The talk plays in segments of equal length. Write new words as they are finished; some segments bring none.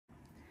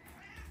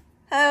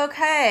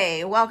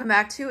Okay, welcome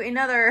back to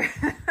another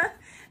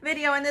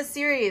video in this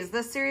series.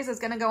 This series is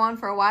going to go on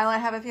for a while, I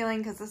have a feeling,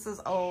 because this is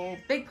a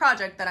big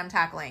project that I'm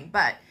tackling.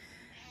 But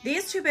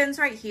these two bins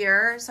right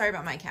here, sorry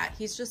about my cat.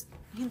 He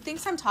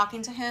thinks I'm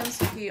talking to him,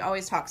 so he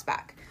always talks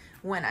back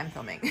when I'm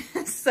filming.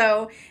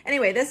 So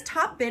anyway, this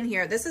top bin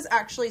here, this is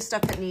actually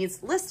stuff that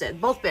needs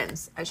listed. Both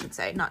bins, I should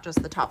say, not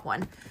just the top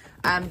one.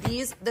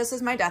 This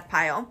is my death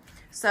pile.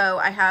 So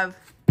I have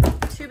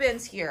two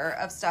bins here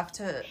of stuff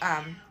to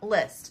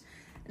list.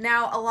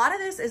 Now, a lot of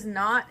this is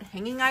not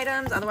hanging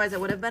items, otherwise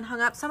it would have been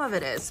hung up. Some of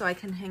it is, so I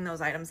can hang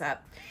those items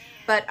up.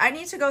 But I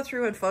need to go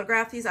through and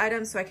photograph these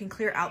items so I can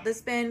clear out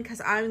this bin,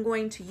 because I'm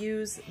going to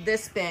use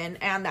this bin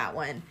and that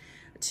one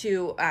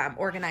to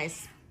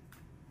organize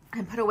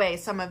and put away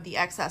some of the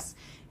excess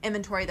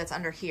inventory that's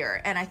under here.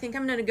 And I think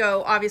I'm going to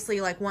go,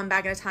 obviously, like one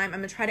bag at a time.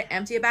 I'm going to try to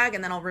empty a bag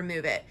and then I'll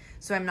remove it,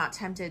 so I'm not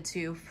tempted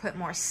to put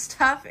more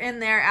stuff in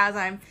there as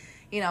I'm,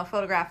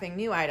 photographing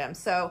new items.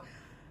 So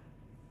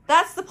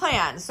that's the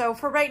plan. So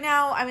for right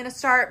now, I'm going to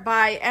start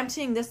by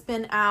emptying this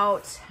bin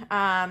out,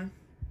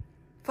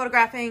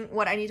 photographing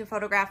what I need to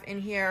photograph in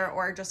here,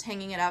 or just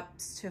hanging it up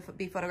to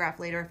be photographed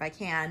later if I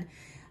can,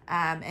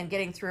 and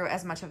getting through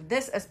as much of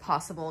this as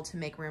possible to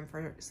make room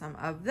for some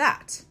of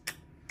that.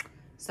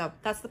 So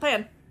that's the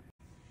plan.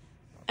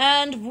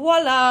 And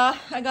voila,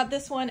 I got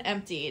this one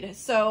emptied.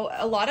 So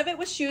a lot of it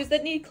was shoes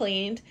that need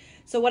cleaned.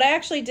 So what I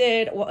actually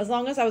did, as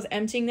long as I was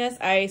emptying this,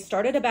 I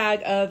started a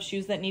bag of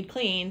shoes that need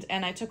cleaned,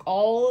 and I took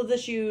all of the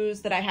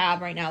shoes that I have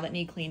right now that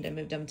need cleaned and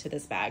moved them to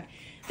this bag.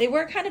 They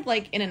were kind of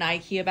like in an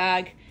IKEA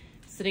bag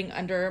sitting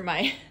under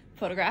my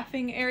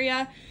photographing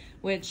area,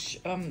 which,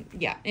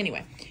 yeah,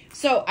 anyway.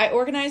 So I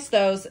organized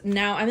those.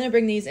 Now I'm gonna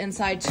bring these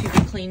inside to be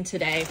cleaned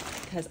today,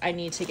 because I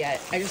need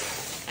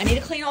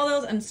to clean all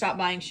those and stop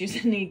buying shoes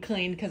that need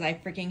cleaned, because I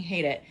freaking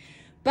hate it.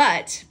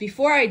 But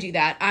before I do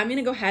that, I'm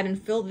gonna go ahead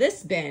and fill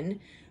this bin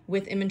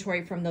with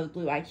inventory from those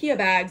blue IKEA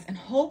bags, and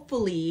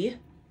hopefully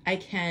I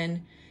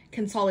can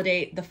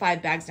consolidate the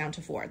 5 bags down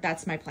to 4.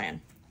 That's my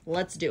plan.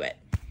 Let's do it.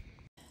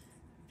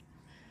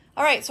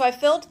 All right, so I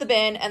filled the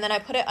bin and then I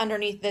put it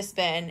underneath this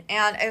bin,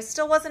 and it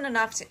still wasn't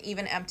enough to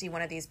even empty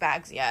one of these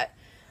bags yet.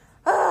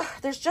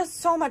 There's just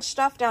so much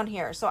stuff down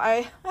here, so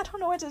I don't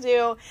know what to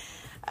do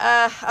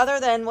other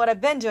than what I've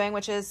been doing,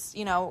 which is,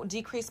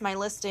 decrease my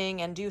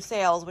listing and do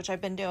sales, which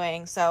I've been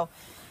doing. So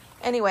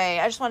anyway,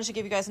 I just wanted to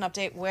give you guys an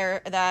update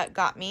where that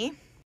got me.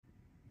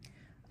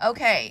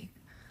 Okay,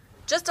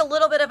 just a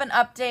little bit of an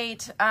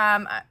update.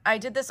 I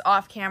did this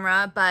off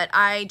camera, but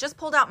I just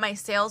pulled out my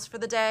sales for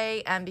the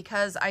day, and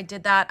because I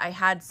did that, I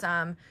had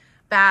some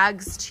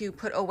bags to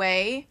put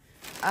away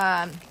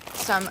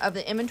some of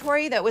the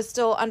inventory that was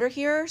still under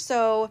here.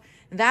 So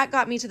that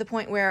got me to the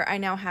point where I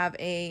now have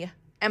a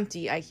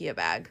empty IKEA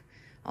bag.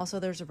 Also,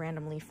 there's a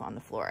random leaf on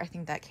the floor. I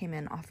think that came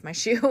in off my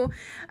shoe.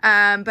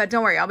 But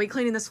don't worry, I'll be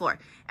cleaning this floor.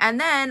 And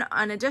then,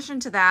 in addition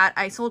to that,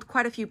 I sold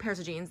quite a few pairs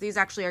of jeans. These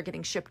actually are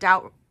getting shipped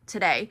out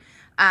today.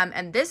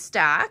 And this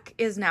stack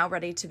is now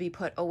ready to be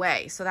put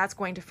away. So that's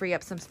going to free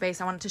up some space.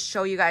 I wanted to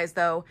show you guys,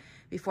 though,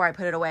 before I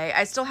put it away.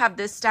 I still have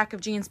this stack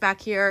of jeans back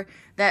here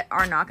that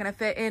are not going to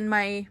fit in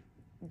my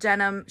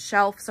denim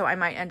shelf. So I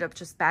might end up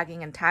just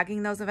bagging and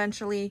tagging those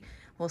eventually.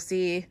 We'll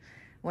see.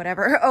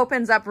 Whatever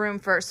opens up room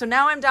first. So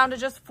now I'm down to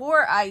just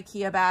 4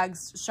 IKEA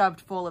bags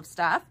shoved full of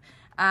stuff.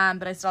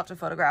 But I still have to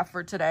photograph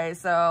for today.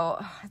 So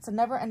it's a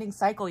never ending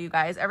cycle, you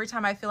guys. Every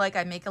time I feel like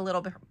I make a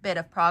little bit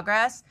of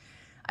progress,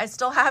 I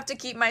still have to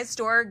keep my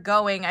store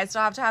going. I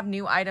still have to have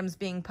new items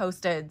being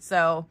posted.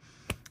 So,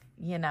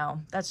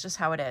 that's just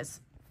how it is.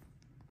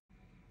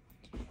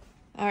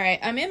 All right,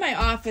 I'm in my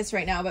office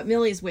right now, but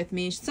Millie's with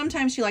me.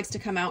 Sometimes she likes to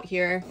come out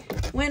here.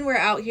 When we're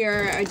out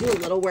here, I do a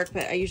little work,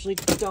 but I usually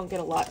don't get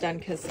a lot done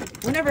because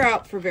we're never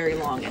out for very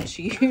long, and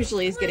she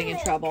usually is getting in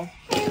trouble.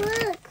 Hey,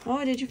 look.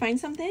 Oh, did you find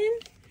something?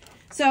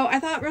 So I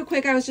thought real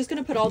quick I was just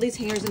going to put all these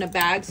hangers in a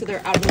bag so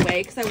they're out of the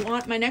way, because I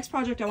want my next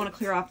project, I want to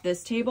clear off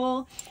this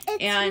table.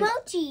 It's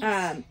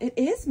Mochi's. It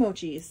is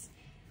Mochi's.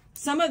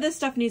 Some of this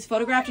stuff needs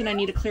photographed, and I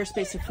need a clear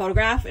space to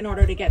photograph in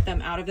order to get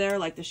them out of there,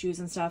 like the shoes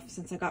and stuff,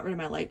 since I got rid of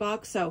my light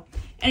box. So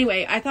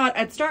anyway, I thought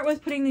I'd start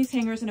with putting these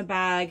hangers in a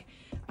bag.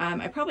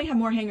 I probably have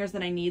more hangers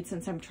than I need,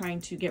 since I'm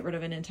trying to get rid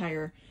of an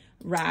entire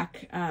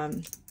rack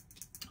on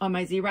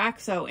my Z rack.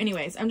 So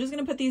anyways, I'm just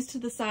going to put these to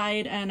the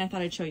side, and I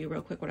thought I'd show you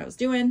real quick what I was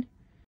doing.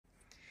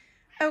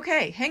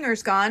 Okay,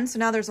 hanger's gone, so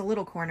now there's a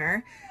little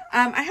corner.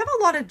 I have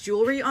a lot of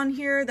jewelry on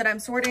here that I'm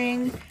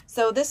sorting.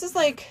 So this is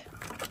like,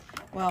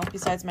 well,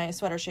 besides my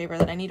sweater shaver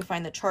that I need to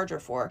find the charger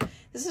for.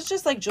 This is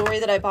just like jewelry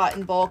that I bought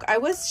in bulk. I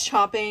was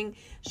shopping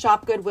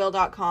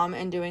shopgoodwill.com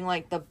and doing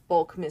like the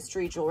bulk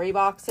mystery jewelry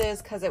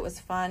boxes because it was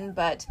fun,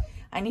 but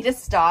I need to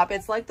stop.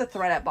 It's like the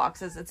thread-up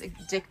boxes. It's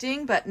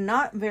addicting, but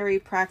not very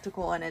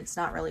practical, and it's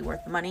not really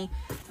worth the money.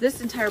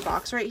 This entire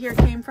box right here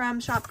came from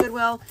Shop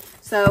Goodwill,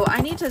 so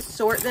I need to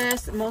sort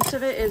this. Most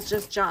of it is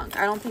just junk.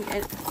 I don't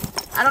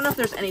know if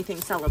there's anything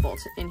sellable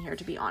in here,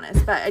 to be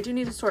honest, but I do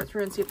need to sort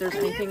through and see if there's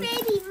anything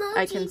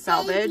I can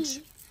salvage.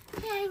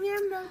 Hey,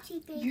 you're Mochi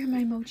baby. You're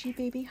my Mochi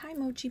baby. Hi,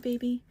 Mochi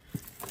baby.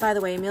 By the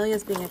way,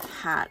 Amelia's being a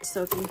cat,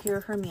 so if you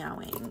hear her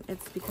meowing,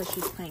 it's because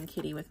she's playing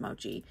kitty with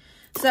Mochi.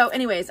 So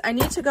anyways, I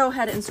need to go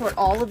ahead and sort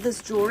all of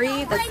this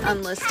jewelry that's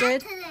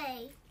unlisted.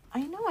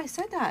 I know, I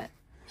said that.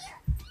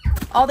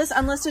 All this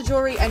unlisted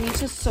jewelry I need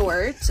to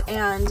sort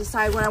and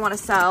decide what I want to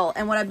sell.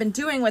 And what I've been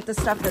doing with the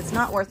stuff that's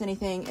not worth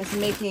anything is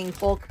making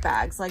bulk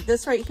bags. Like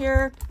this right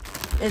here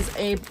is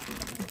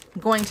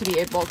going to be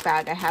a bulk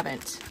bag I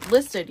haven't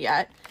listed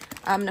yet.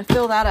 I'm going to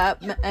fill that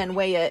up and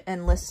weigh it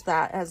and list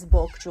that as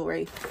bulk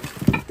jewelry.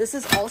 This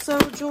is also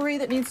jewelry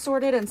that needs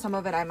sorted, and some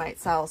of it I might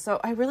sell.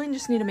 So I really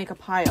just need to make a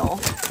pile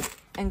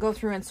and go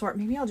through and sort.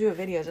 Maybe I'll do a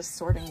video just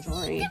sorting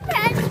jewelry.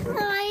 That's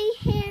my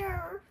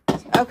hair.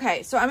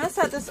 Okay, so I'm going to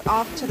set this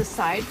off to the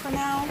side for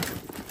now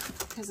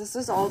because this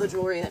is all the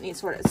jewelry that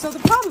needs sorted. So the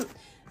problem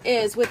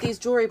is with these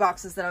jewelry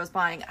boxes that I was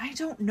buying, I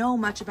don't know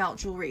much about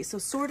jewelry. So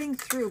sorting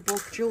through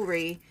bulk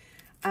jewelry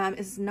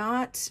is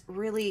not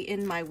really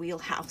in my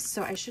wheelhouse.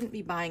 So I shouldn't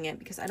be buying it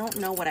because I don't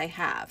know what I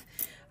have.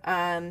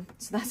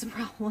 So that's a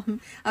problem.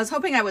 I was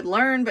hoping I would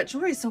learn, but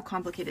jewelry is so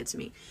complicated to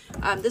me.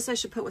 This I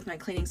should put with my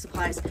cleaning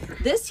supplies.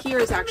 This here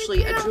is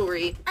actually a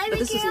jewelry, but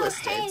this is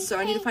listed, so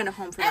I need to find a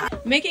home for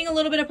that. Making a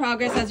little bit of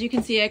progress. As you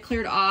can see, I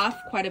cleared off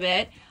quite a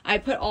bit. I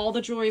put all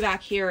the jewelry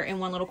back here in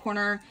one little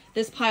corner.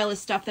 This pile is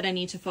stuff that I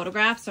need to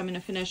photograph, so I'm going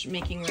to finish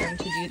making room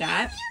to do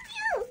that.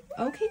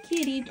 Okay,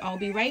 kitty, I'll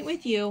be right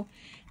with you.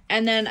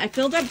 And then I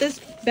filled up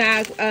this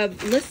bag of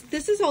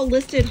this is all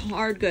listed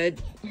hard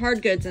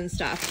goods and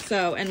stuff.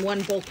 So, and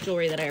one bulk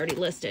jewelry that I already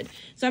listed.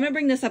 So I'm gonna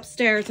bring this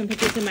upstairs and put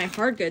this in my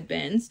hard good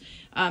bins.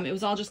 It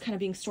was all just kind of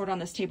being stored on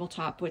this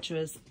tabletop, which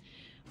was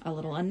a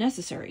little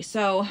unnecessary.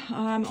 So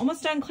I'm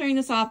almost done clearing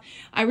this off.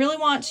 I really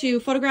want to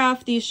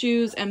photograph these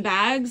shoes and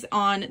bags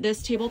on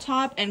this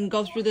tabletop and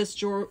go through this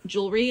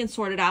jewelry and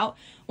sort it out.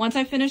 Once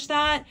I finish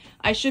that,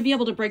 I should be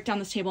able to break down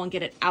this table and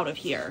get it out of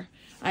here.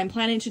 I'm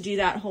planning to do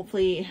that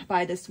hopefully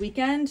by this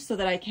weekend so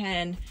that I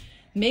can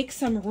make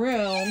some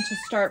room to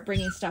start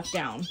bringing stuff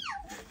down.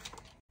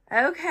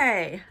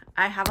 Okay,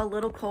 I have a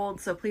little cold,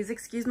 so please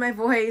excuse my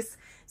voice.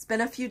 It's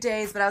been a few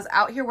days, but I was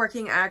out here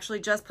working. I actually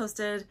just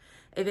posted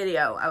a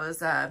video. I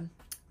was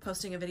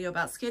posting a video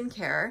about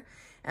skincare,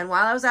 and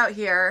while I was out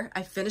here,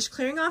 I finished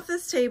clearing off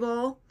this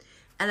table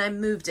and I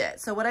moved it.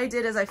 So what I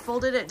did is I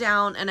folded it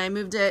down and I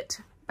moved it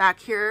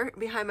back here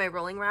behind my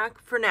rolling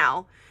rack for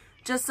now,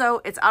 just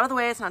so it's out of the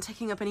way, it's not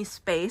taking up any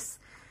space.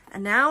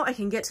 And now I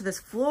can get to this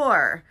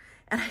floor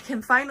and I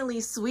can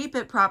finally sweep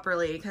it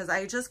properly because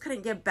I just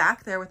couldn't get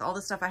back there with all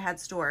the stuff I had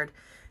stored.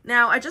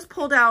 Now I just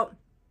pulled out,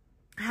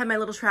 I had my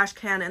little trash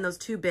can and those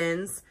 2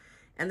 bins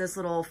and this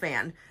little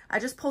fan. I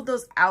just pulled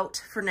those out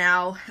for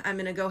now. I'm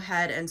gonna go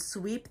ahead and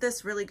sweep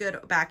this really good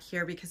back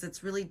here because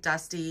it's really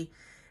dusty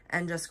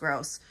and just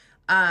gross.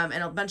 And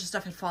a bunch of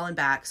stuff had fallen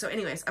back. So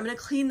anyways, I'm gonna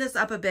clean this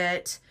up a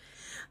bit.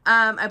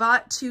 I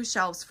bought 2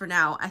 shelves for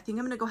now. I think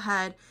I'm gonna go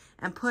ahead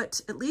and put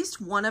at least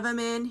one of them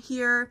in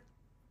here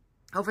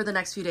over the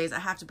next few days. I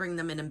have to bring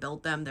them in and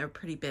build them. They're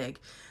pretty big.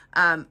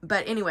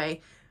 But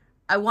anyway,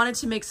 I wanted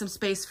to make some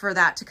space for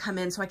that to come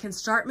in so I can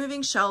start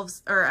moving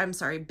shelves, or I'm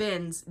sorry,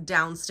 bins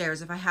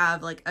downstairs. If I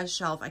have like a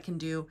shelf, I can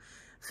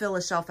fill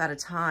a shelf at a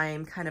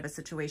time kind of a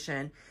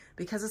situation,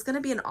 because it's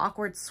gonna be an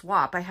awkward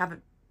swap. I have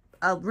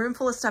a room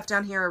full of stuff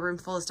down here, a room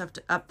full of stuff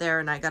up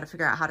there, and I gotta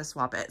figure out how to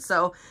swap it.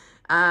 So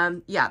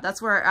yeah,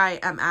 that's where I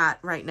am at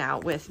right now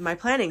with my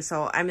planning.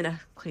 So I'm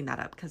gonna clean that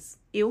up because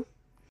ew.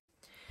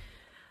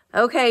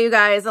 Okay, you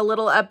guys, a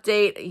little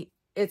update.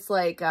 It's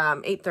like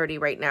 8:30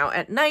 right now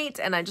at night,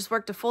 and I just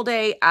worked a full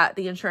day at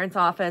the insurance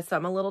office, so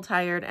I'm a little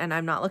tired and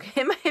I'm not looking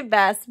at my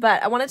best,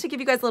 but I wanted to give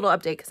you guys a little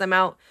update because I'm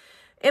out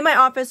in my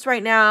office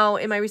right now,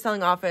 in my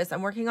reselling office.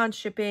 I'm working on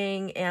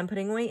shipping and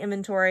putting away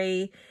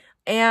inventory,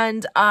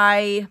 and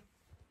I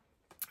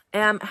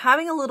am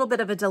having a little bit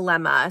of a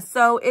dilemma.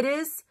 So it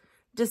is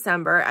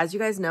December. As you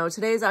guys know,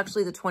 today is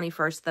actually the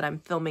 21st that I'm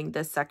filming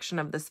this section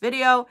of this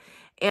video,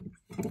 and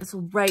it's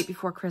right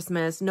before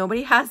Christmas.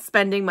 Nobody has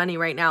spending money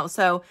right now,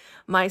 so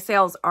my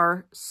sales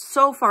are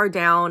so far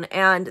down,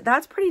 and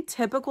that's pretty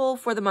typical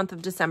for the month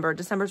of December.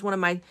 December is one of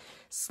my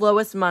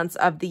slowest months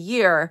of the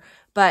year,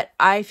 but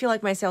I feel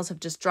like my sales have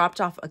just dropped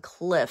off a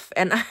cliff,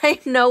 and I'm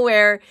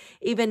nowhere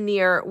even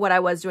near what I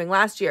was doing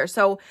last year.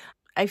 So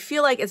I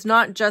feel like it's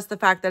not just the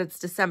fact that it's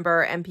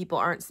December and people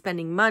aren't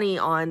spending money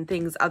on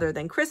things other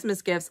than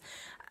Christmas gifts.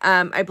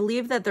 I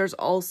believe that there's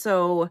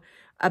also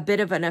a bit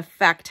of an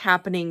effect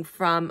happening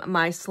from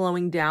my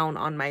slowing down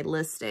on my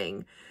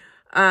listing,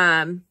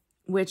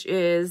 which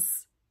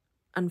is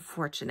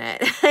unfortunate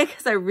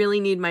because I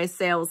really need my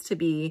sales to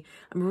be,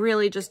 I'm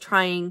really just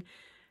trying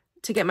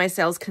to get my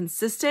sales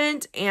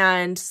consistent.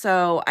 And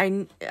so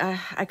I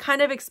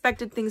kind of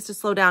expected things to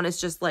slow down.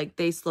 It's just like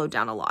they slowed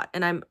down a lot,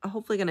 and I'm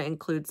hopefully going to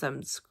include some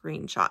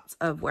screenshots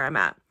of where I'm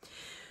at.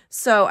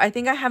 So I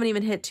think I haven't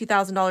even hit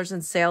 $2,000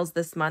 in sales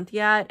this month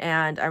yet.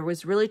 And I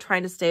was really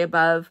trying to stay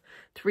above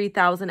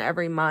 $3,000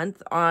 every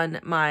month on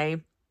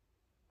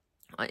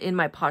in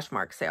my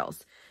Poshmark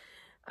sales.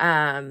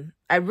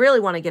 I really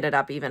want to get it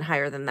up even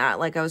higher than that.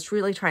 Like I was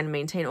really trying to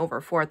maintain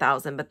over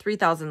 4,000, but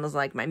 3,000 was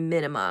like my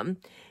minimum.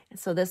 And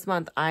so this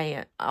month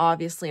I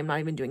obviously am not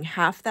even doing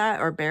half that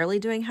or barely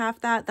doing half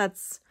that.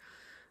 That's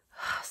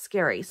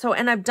scary. So,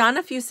 and I've done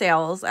a few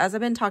sales as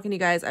I've been talking to you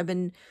guys.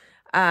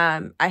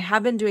 I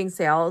have been doing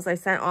sales. I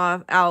sent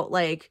out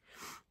like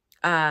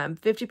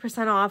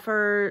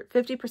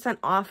 50%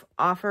 off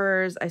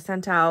offers. I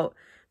sent out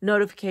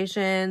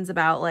notifications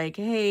about like,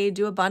 hey,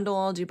 do a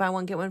bundle, do buy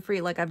one, get one free.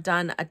 Like I've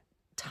done a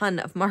ton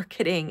of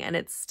marketing and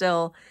it's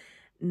still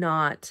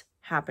not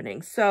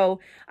happening. So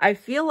I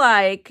feel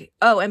like,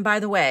 oh, and by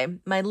the way,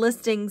 my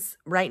listings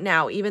right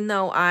now, even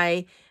though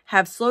I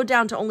have slowed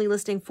down to only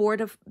listing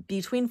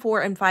between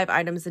 4 and 5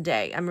 items a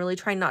day, I'm really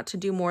trying not to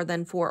do more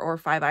than 4 or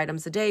 5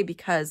 items a day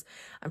because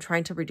I'm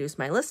trying to reduce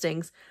my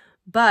listings.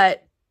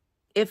 But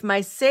if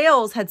my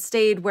sales had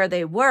stayed where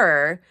they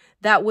were,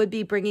 that would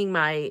be bringing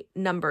my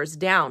numbers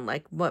down.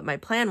 Like what my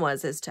plan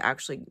was is to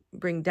actually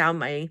bring down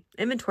my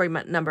inventory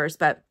numbers,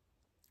 but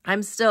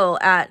I'm still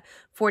at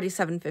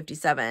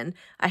 4757.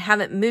 I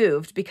haven't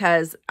moved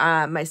because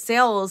my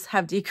sales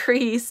have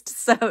decreased.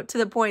 So to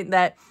the point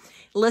that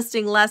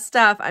listing less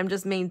stuff, I'm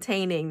just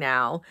maintaining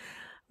now,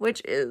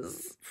 which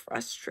is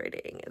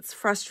frustrating. It's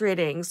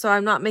frustrating. So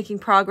I'm not making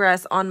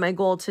progress on my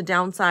goal to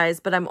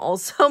downsize, but I'm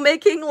also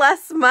making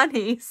less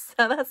money.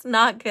 So that's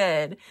not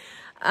good.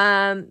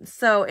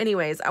 So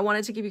anyways, I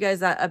wanted to give you guys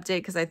that update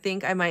because I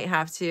think I might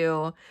have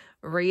to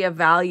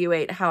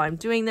reevaluate how I'm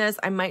doing this.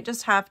 I might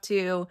just have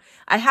to,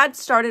 I had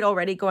started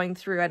already going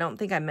through, I don't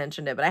think I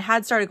mentioned it, but I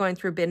had started going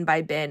through bin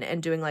by bin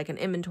and doing like an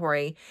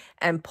inventory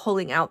and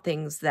pulling out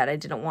things that I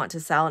didn't want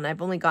to sell. And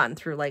I've only gotten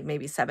through like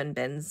maybe 7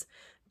 bins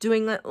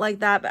doing it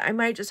like that, but I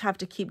might just have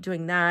to keep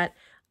doing that.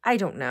 I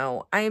don't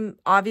know. I'm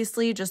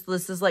obviously just,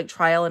 this is like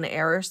trial and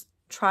error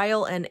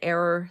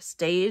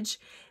stage,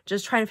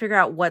 just trying to figure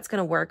out what's going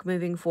to work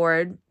moving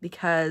forward.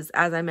 Because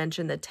as I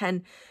mentioned,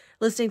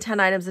 listing 10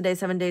 items a day,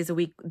 7 days a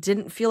week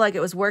didn't feel like it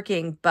was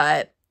working,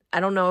 but I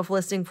don't know if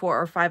listing 4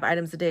 or 5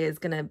 items a day is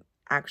going to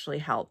actually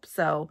help.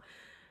 So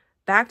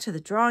back to the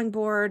drawing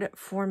board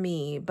for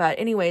me. But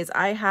anyways,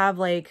 I have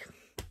like,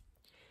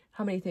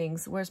 how many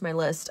things? Where's my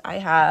list? I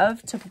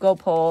have to go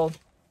pull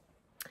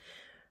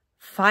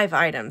 5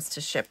 items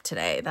to ship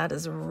today. That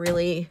is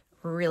really,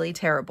 really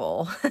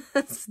terrible.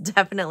 It's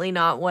definitely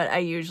not what I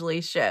usually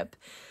ship.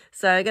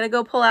 So I got to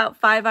go pull out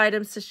 5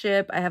 items to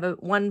ship. I have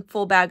one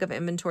full bag of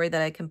inventory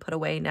that I can put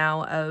away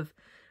now of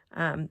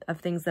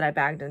things that I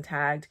bagged and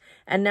tagged.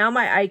 And now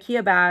my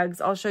IKEA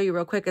bags, I'll show you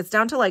real quick. It's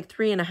down to like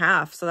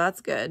 3.5, so that's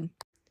good.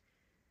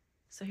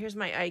 So here's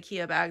my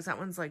IKEA bags. That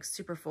one's like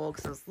super full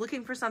because I was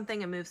looking for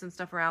something and moved some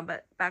stuff around.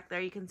 But back there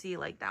you can see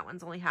like that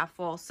one's only half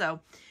full. So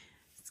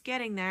it's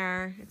getting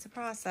there. It's a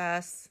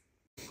process.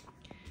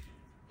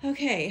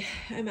 Okay,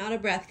 I'm out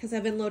of breath because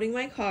I've been loading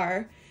my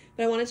car.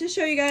 But I wanted to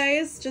show you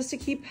guys just to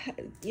keep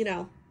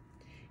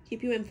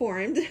you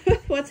informed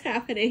with what's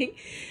happening.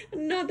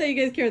 Not that you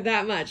guys care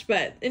that much,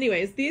 but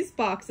anyways, these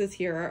boxes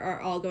here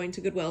are all going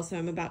to Goodwill, so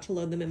I'm about to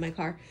load them in my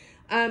car.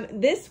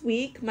 This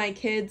week, my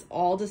kids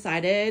all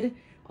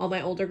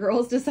my older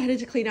girls decided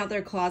to clean out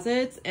their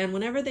closets, and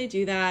whenever they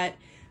do that,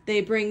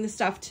 they bring the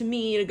stuff to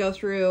me to go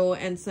through,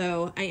 and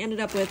so I ended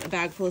up with a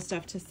bag full of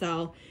stuff to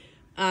sell,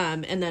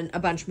 and then a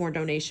bunch more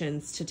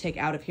donations to take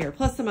out of here,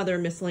 plus some other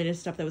miscellaneous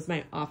stuff that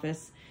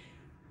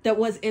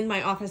was in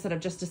my office that I've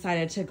just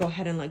decided to go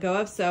ahead and let go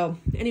of. So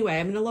anyway,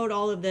 I'm going to load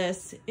all of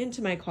this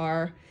into my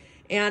car,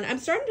 and I'm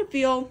starting to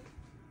feel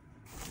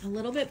a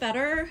little bit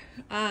better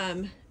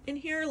in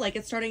here. Like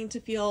it's starting to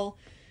feel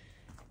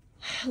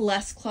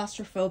less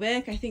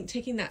claustrophobic. I think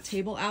taking that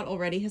table out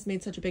already has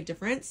made such a big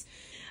difference.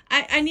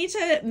 I need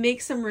to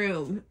make some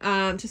room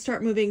to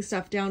start moving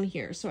stuff down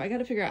here. So I got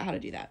to figure out how to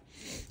do that.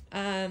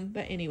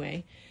 But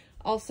anyway,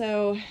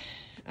 also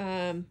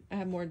I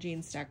have more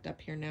jeans stacked up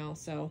here now.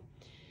 So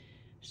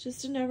it's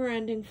just a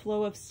never-ending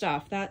flow of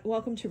stuff.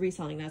 Welcome to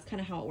reselling. That's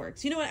kind of how it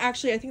works. You know what?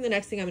 Actually, I think the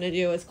next thing I'm going to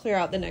do is clear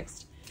out the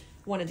next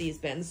one of these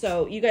bins.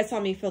 So you guys saw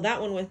me fill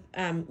that one with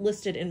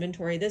listed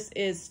inventory. This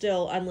is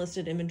still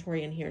unlisted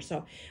inventory in here.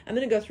 So I'm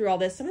going to go through all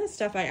this. Some of the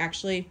stuff I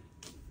actually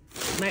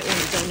might want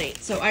to donate.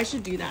 So I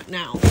should do that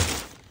now.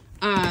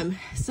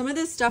 Some of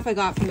this stuff I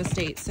got from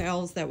estate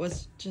sales that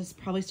was just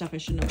probably stuff I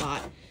shouldn't have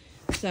bought.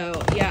 So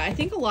yeah, I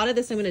think a lot of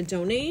this I'm going to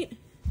donate.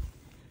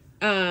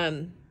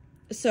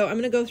 So I'm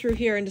going to go through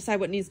here and decide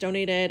what needs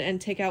donated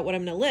and take out what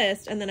I'm going to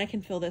list. And then I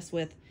can fill this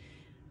with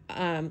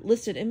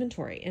listed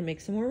inventory and make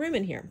some more room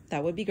in here.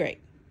 That would be great.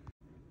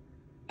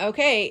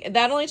 Okay,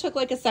 that only took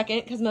like a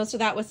second because most of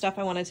that was stuff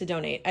I wanted to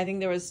donate. I think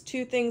there was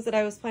 2 things that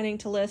I was planning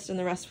to list and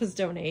the rest was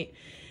donate.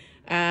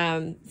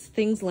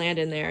 Things land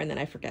in there and then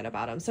I forget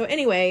about them. So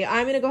anyway,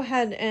 I'm going to go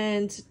ahead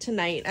and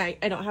tonight,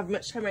 I don't have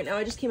much time right now.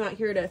 I just came out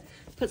here to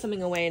put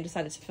something away and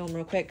decided to film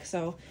real quick.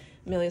 So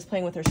Amelia's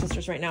playing with her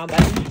sisters right now,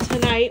 but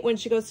tonight when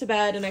she goes to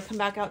bed and I come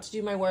back out to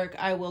do my work,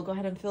 I will go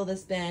ahead and fill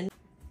this bin.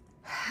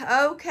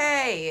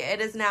 Okay,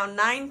 it is now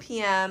 9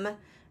 p.m.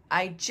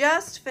 I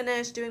just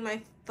finished doing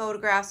my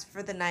photographs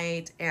for the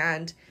night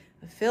and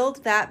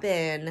filled that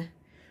bin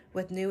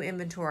with new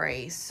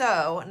inventory.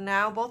 So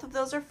now both of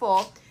those are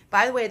full.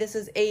 By the way, this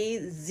is a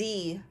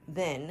Z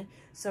bin.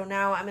 So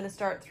now I'm going to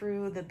start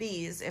through the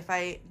B's if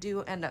I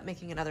do end up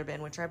making another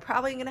bin, which I'm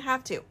probably going to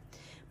have to.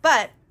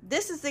 But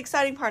this is the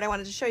exciting part I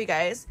wanted to show you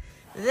guys.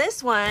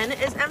 This one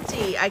is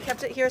empty. I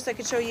kept it here so I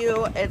could show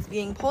you it's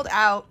being pulled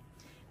out.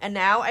 And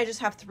now I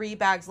just have 3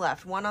 bags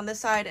left. 1 on this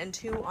side and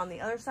 2 on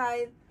the other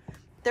side.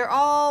 They're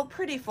all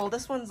pretty full.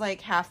 This one's like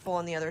half full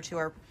and the other 2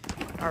 are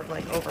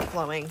like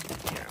overflowing.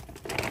 Here.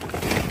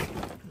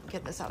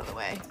 Get this out of the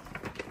way.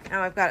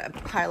 Now I've got a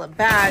pile of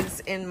bags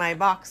in my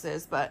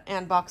boxes,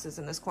 and boxes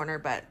in this corner,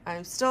 but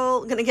I'm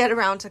still gonna get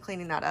around to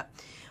cleaning that up.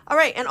 All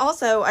right, and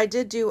also I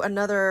did do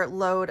another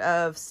load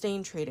of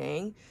stain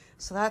trading,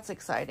 so that's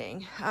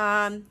exciting.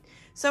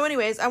 So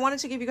anyways, I wanted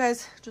to give you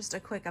guys just a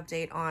quick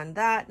update on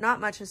that. Not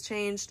much has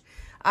changed.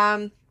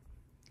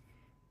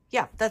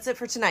 Yeah, that's it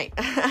for tonight.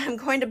 I'm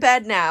going to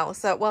bed now.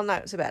 So, well,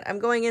 not to bed. I'm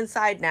going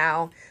inside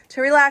now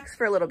to relax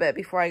for a little bit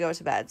before I go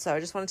to bed. So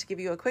I just wanted to give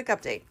you a quick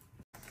update.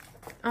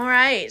 All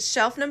right,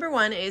 shelf number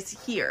 1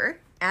 is here,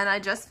 and I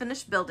just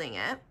finished building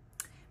it.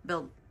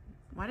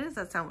 Why does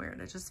that sound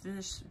weird? I just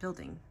finished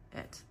building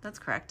it. That's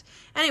correct.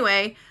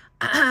 Anyway,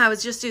 I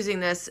was just using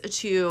this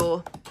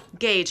to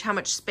gauge how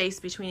much space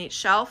between each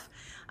shelf.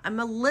 I'm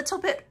a little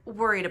bit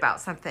worried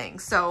about something,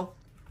 so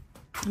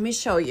let me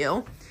show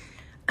you.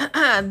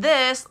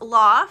 This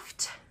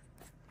loft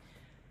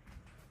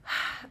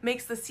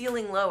makes the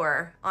ceiling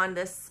lower on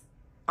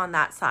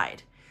that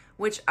side,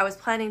 which I was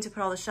planning to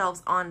put all the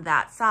shelves on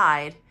that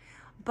side.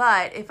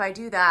 But if I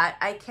do that,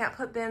 I can't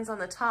put bins on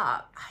the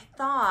top. I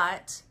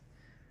thought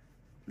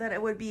that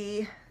it would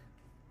be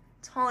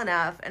tall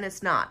enough, and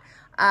it's not.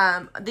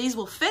 These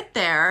will fit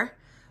there,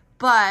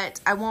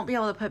 but I won't be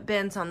able to put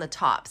bins on the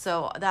top.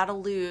 So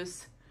that'll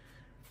lose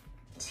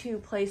 2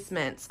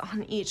 placements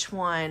on each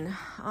one.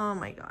 Oh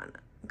my God.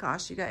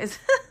 Gosh, you guys,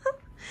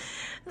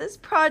 this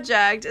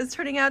project is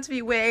turning out to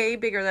be way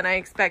bigger than I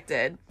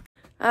expected.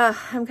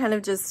 I'm kind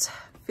of just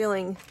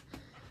feeling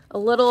a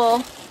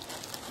little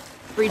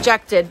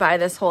rejected by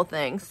this whole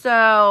thing.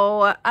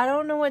 So I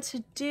don't know what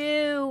to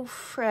do.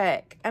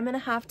 Frick. I'm going to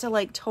have to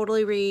like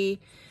totally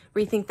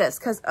rethink this.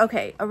 Cause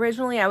okay,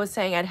 originally I was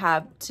saying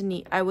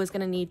I was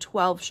going to need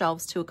 12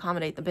 shelves to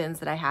accommodate the bins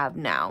that I have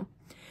now.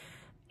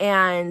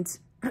 And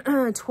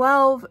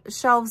 12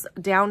 shelves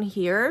down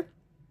here.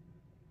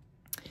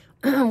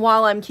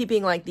 While I'm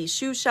keeping like these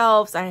shoe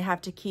shelves, I have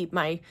to keep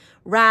my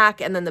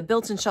rack and then the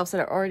built-in shelves that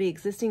are already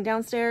existing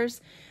downstairs.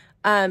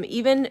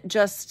 Even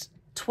just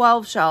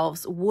 12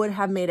 shelves would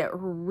have made it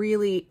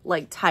really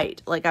like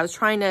tight. Like I was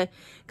trying to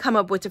come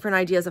up with different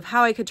ideas of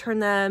how I could turn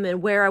them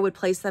and where I would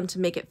place them to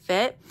make it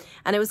fit.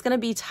 And it was going to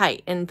be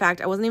tight. In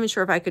fact, I wasn't even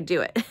sure if I could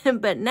do it.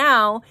 But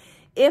now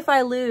if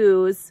I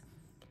lose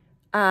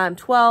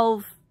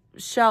 12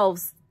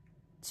 shelves,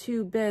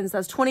 2 bins,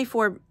 that's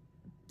 24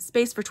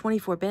 space for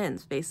 24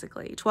 bins,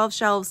 basically. 12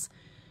 shelves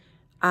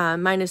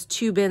minus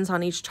 2 bins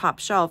on each top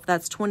shelf.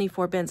 That's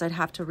 24 bins I'd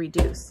have to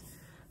reduce.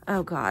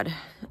 Oh God.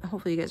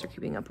 Hopefully you guys are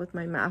keeping up with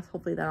my math.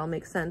 Hopefully that all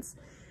makes sense.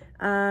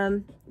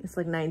 It's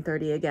like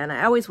 9:30 again.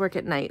 I always work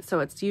at night, so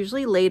it's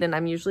usually late and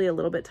I'm usually a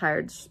little bit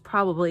tired. It's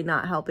probably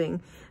not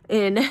helping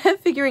in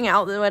figuring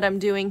out what I'm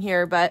doing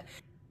here, but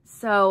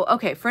so,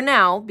 okay, for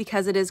now,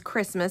 because it is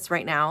Christmas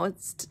right now,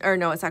 it's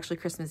actually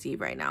Christmas Eve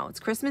right now. It's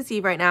Christmas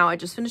Eve right now. I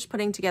just finished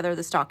putting together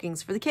the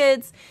stockings for the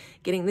kids,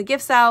 getting the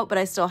gifts out, but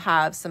I still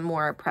have some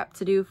more prep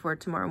to do for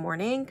tomorrow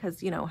morning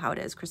because you know how it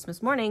is,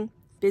 Christmas morning,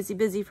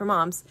 busy for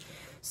moms.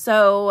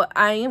 So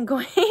I am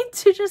going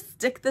to just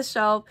stick the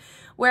shelf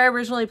where I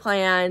originally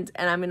planned,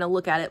 and I'm going to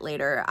look at it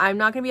later. I'm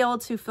not going to be able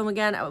to film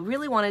again. I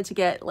really wanted to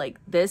get like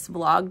this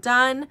vlog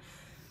done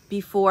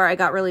before I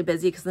got really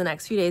busy because the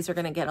next few days are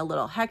going to get a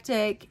little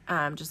hectic,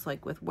 just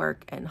like with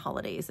work and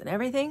holidays and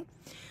everything.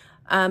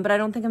 But I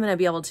don't think I'm going to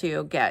be able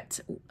to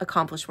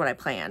accomplish what I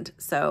planned.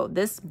 So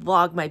this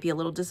vlog might be a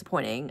little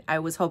disappointing. I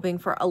was hoping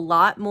for a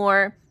lot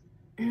more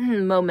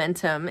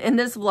momentum in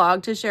this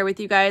vlog to share with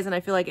you guys, and I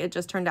feel like it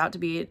just turned out to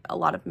be a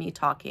lot of me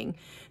talking.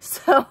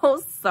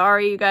 So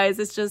sorry, you guys.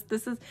 It's just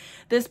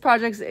this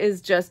project is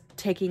just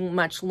taking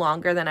much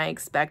longer than I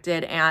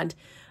expected, and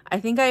I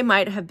think I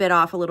might have bit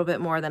off a little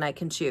bit more than I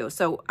can chew.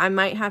 So I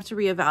might have to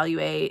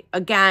reevaluate.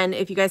 Again,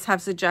 if you guys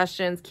have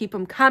suggestions, keep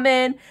them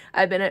coming.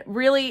 I've been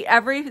really,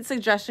 every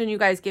suggestion you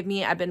guys give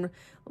me, I've been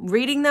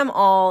reading them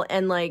all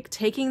and like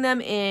taking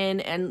them in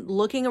and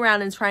looking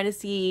around and trying to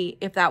see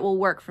if that will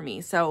work for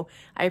me. So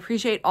I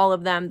appreciate all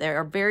of them. They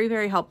are very,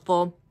 very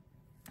helpful.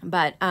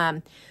 But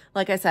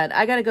like I said,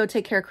 I got to go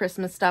take care of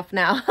Christmas stuff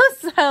now.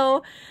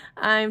 So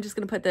I'm just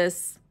going to put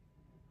this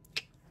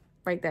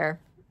right there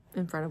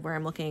in front of where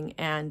I'm looking,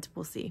 and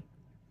we'll see.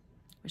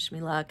 Wish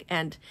me luck.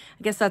 And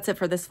I guess that's it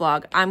for this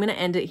vlog. I'm going to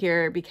end it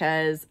here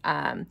because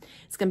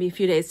it's going to be a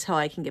few days till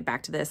I can get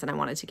back to this, and I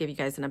wanted to give you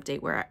guys an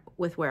update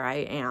with where I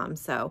am.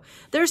 So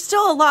there's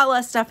still a lot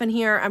less stuff in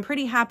here. I'm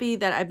pretty happy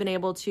that I've been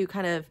able to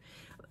kind of,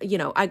 you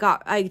know,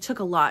 I took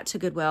a lot to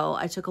Goodwill.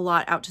 I took a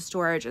lot out to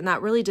storage, and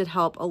that really did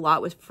help a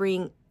lot with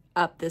freeing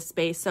up this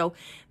space. So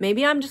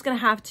maybe I'm just going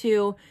to have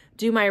to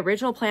do my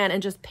original plan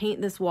and just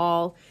paint this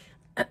wall.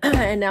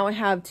 And now I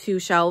have 2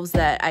 shelves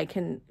that I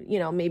can, you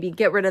know, maybe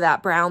get rid of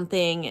that brown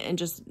thing and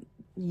just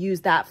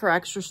use that for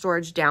extra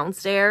storage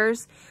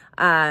downstairs.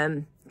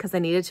 Because I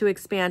needed to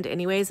expand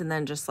anyways. And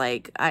then just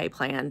like I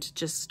planned to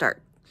just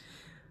start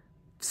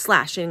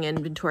slashing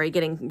inventory,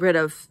 getting rid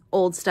of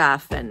old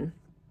stuff. And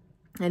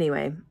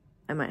anyway,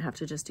 I might have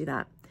to just do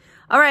that.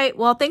 All right.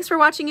 Well, thanks for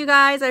watching, you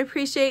guys. I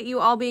appreciate you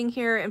all being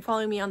here and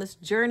following me on this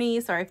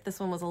journey. Sorry if this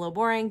one was a little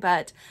boring,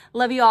 but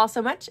love you all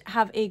so much.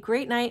 Have a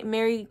great night.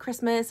 Merry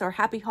Christmas or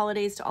happy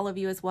holidays to all of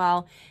you as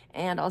well.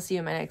 And I'll see you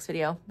in my next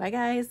video. Bye,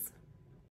 guys.